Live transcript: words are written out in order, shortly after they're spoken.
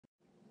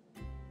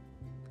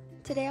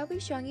Today I'll be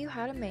showing you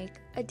how to make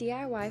a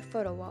DIY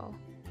photo wall.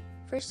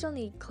 First you'll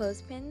need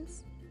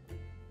clothespins,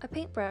 a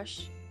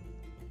paintbrush,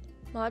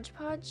 Mod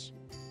Podge,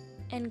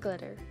 and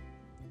glitter.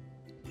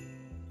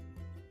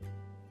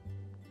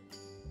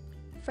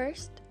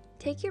 First,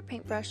 take your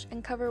paintbrush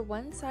and cover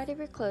one side of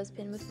your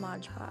clothespin with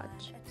Mod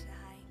Podge.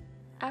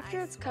 After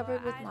it's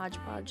covered with Mod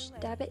Podge,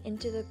 dab it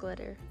into the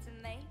glitter.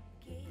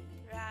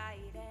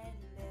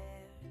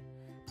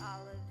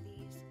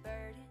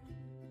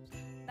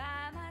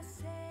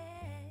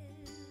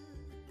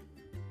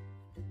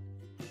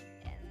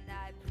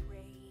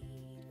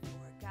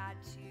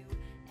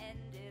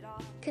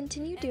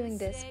 Continue doing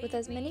this with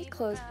as many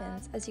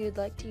clothespins as you would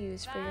like to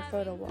use for your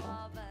photo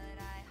wall.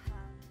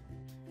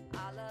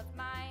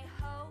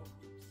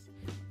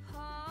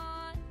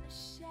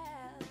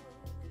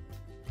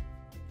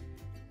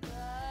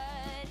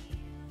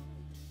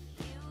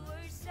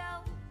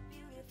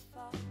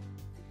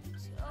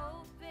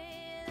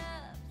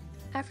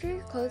 After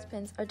your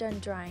clothespins are done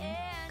drying,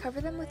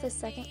 cover them with a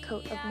second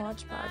coat of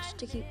Mod Podge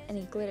to keep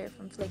any glitter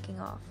from flaking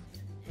off.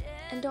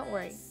 And don't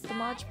worry, the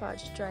Mod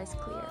Podge dries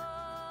clear.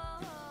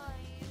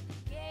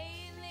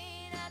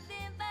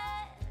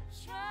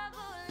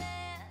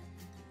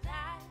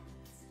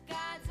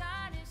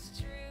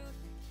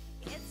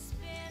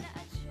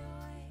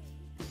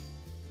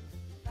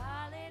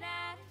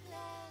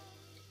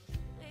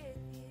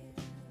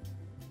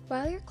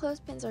 While your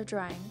clothespins are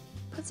drying,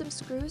 put some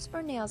screws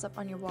or nails up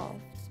on your wall,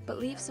 but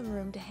leave some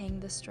room to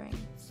hang the string.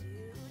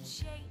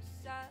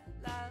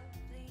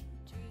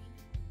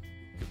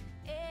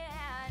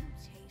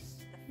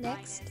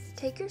 Next,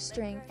 take your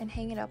string and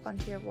hang it up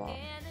onto your wall.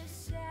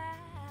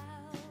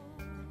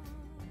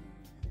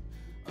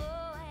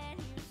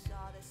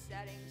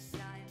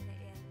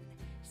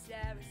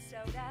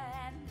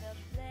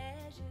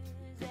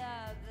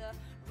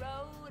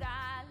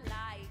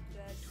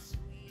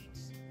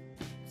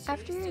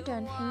 After you're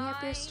done hanging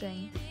up your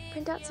string,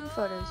 print out some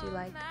photos you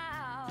like.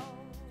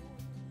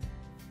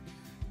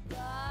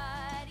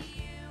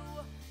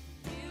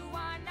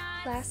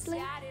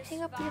 Lastly,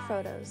 hang up your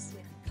photos.